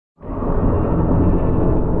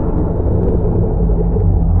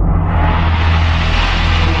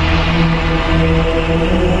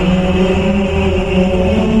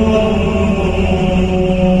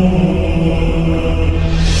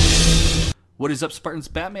What is up, Spartans?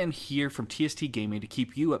 Batman here from TST Gaming to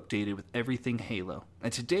keep you updated with everything Halo.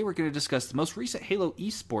 And today we're going to discuss the most recent Halo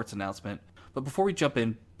esports announcement. But before we jump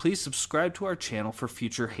in, please subscribe to our channel for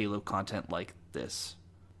future Halo content like this.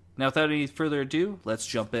 Now, without any further ado, let's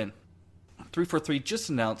jump in. 343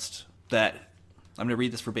 just announced that, I'm going to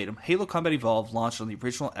read this verbatim, Halo Combat Evolved launched on the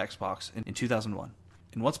original Xbox in 2001.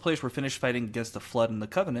 And once players were finished fighting against the Flood and the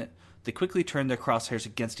Covenant, they quickly turned their crosshairs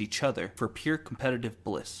against each other for pure competitive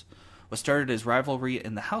bliss. What started as rivalry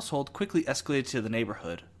in the household quickly escalated to the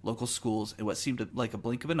neighborhood, local schools, and what seemed like a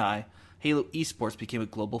blink of an eye, Halo esports became a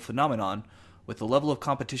global phenomenon, with the level of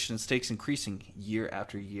competition and stakes increasing year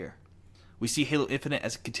after year. We see Halo Infinite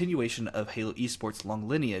as a continuation of Halo esports' long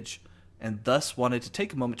lineage, and thus wanted to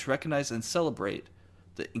take a moment to recognize and celebrate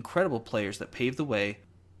the incredible players that paved the way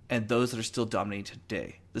and those that are still dominating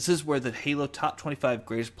today. This is where the Halo Top 25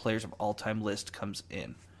 Greatest Players of All Time list comes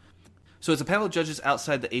in. So as a panel of judges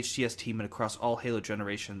outside the HCS team and across all Halo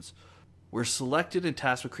generations, were selected and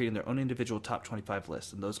tasked with creating their own individual top 25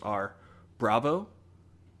 lists, and those are Bravo,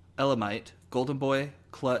 Elamite, Golden Boy,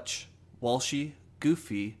 Clutch, Walshy,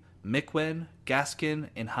 Goofy, Mikwen, Gaskin,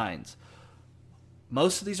 and Hines.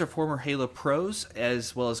 Most of these are former Halo pros,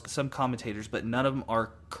 as well as some commentators, but none of them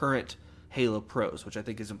are current Halo pros, which I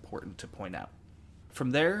think is important to point out.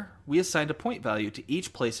 From there, we assigned a point value to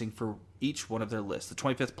each placing for each one of their lists. The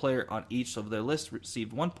 25th player on each of their lists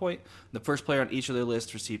received 1 point. The first player on each of their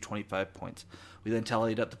lists received 25 points. We then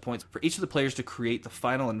tallied up the points for each of the players to create the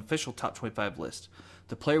final and official top 25 list.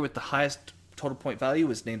 The player with the highest total point value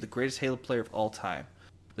was named the greatest Halo player of all time.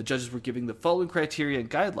 The judges were giving the following criteria and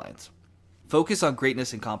guidelines. Focus on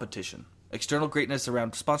greatness in competition. External greatness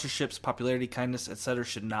around sponsorships, popularity, kindness, etc.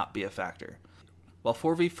 should not be a factor. While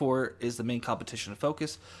 4v4 is the main competition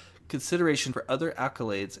focus, consideration for other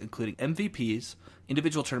accolades, including MVPs,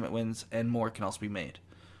 individual tournament wins, and more can also be made.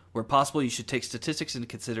 Where possible, you should take statistics into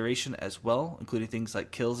consideration as well, including things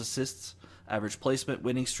like kills, assists, average placement,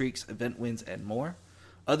 winning streaks, event wins, and more.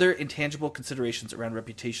 Other intangible considerations around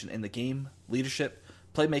reputation in the game, leadership,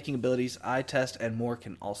 playmaking abilities, eye test, and more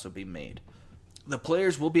can also be made. The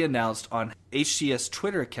players will be announced on HCS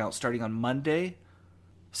Twitter account starting on Monday,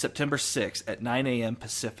 September 6th at 9 a.m.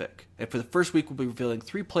 Pacific. And for the first week, we'll be revealing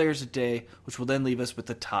 3 players a day, which will then leave us with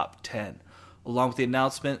the top 10. Along with the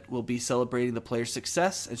announcement, we'll be celebrating the players'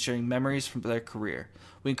 success and sharing memories from their career.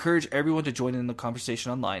 We encourage everyone to join in the conversation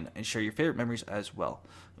online and share your favorite memories as well.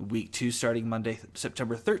 Week 2, starting Monday,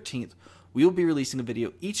 September 13th, we will be releasing a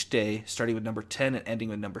video each day, starting with number 10 and ending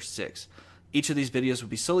with number 6. Each of these videos will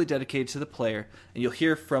be solely dedicated to the player, and you'll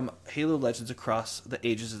hear from Halo legends across the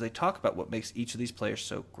ages as they talk about what makes each of these players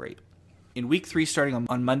so great. In Week 3, starting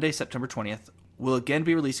on Monday, September 20th, we'll again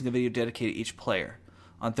be releasing a video dedicated to each player.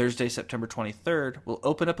 On Thursday, September 23rd, we'll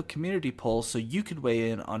open up a community poll so you can weigh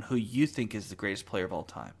in on who you think is the greatest player of all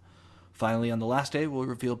time. Finally, on the last day, we'll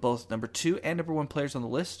reveal both number 2 and number 1 players on the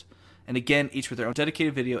list, and again, each with their own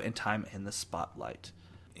dedicated video and time in the spotlight.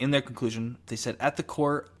 In their conclusion, they said, at the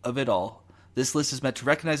core of it all, this list is meant to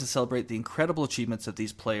recognize and celebrate the incredible achievements of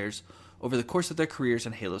these players over the course of their careers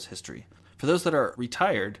in Halo's history. For those that are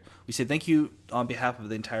retired, we say thank you on behalf of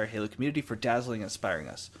the entire Halo community for dazzling and inspiring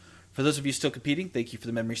us. For those of you still competing, thank you for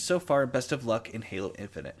the memories so far and best of luck in Halo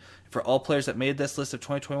Infinite. For all players that made this list of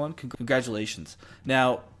 2021, congratulations.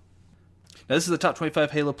 Now, this is the top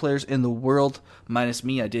 25 Halo players in the world, minus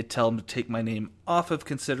me. I did tell them to take my name off of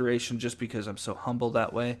consideration just because I'm so humble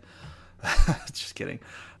that way. Just kidding.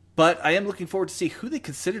 But I am looking forward to see who they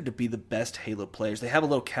consider to be the best Halo players. They have a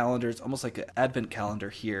little calendar. It's almost like an advent calendar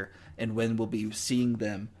here, and when we'll be seeing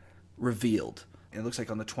them revealed. And it looks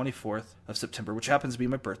like on the 24th of September, which happens to be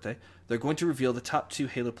my birthday, they're going to reveal the top 2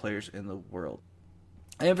 Halo players in the world.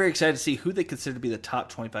 I am very excited to see who they consider to be the top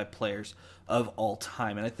 25 players of all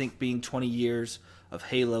time. And I think being 20 years of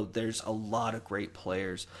Halo, there's a lot of great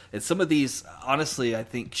players. And some of these, honestly, I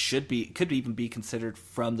think could even be considered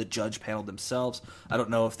from the judge panel themselves. I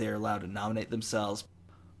don't know if they're allowed to nominate themselves.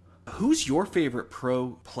 Who's your favorite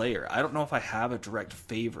pro player? I don't know if I have a direct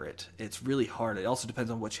favorite. It's really hard. It also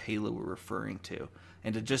depends on which Halo we're referring to.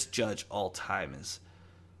 And to just judge all time is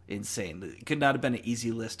insane. It could not have been an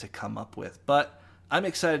easy list to come up with. But I'm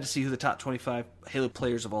excited to see who the top 25 Halo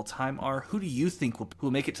players of all time are. Who do you think will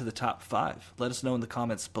make it to the top 5? Let us know in the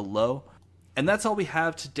comments below. And that's all we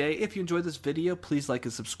have today. If you enjoyed this video, please like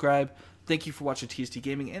and subscribe. Thank you for watching TST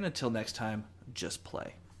Gaming, and until next time, just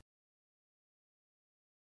play.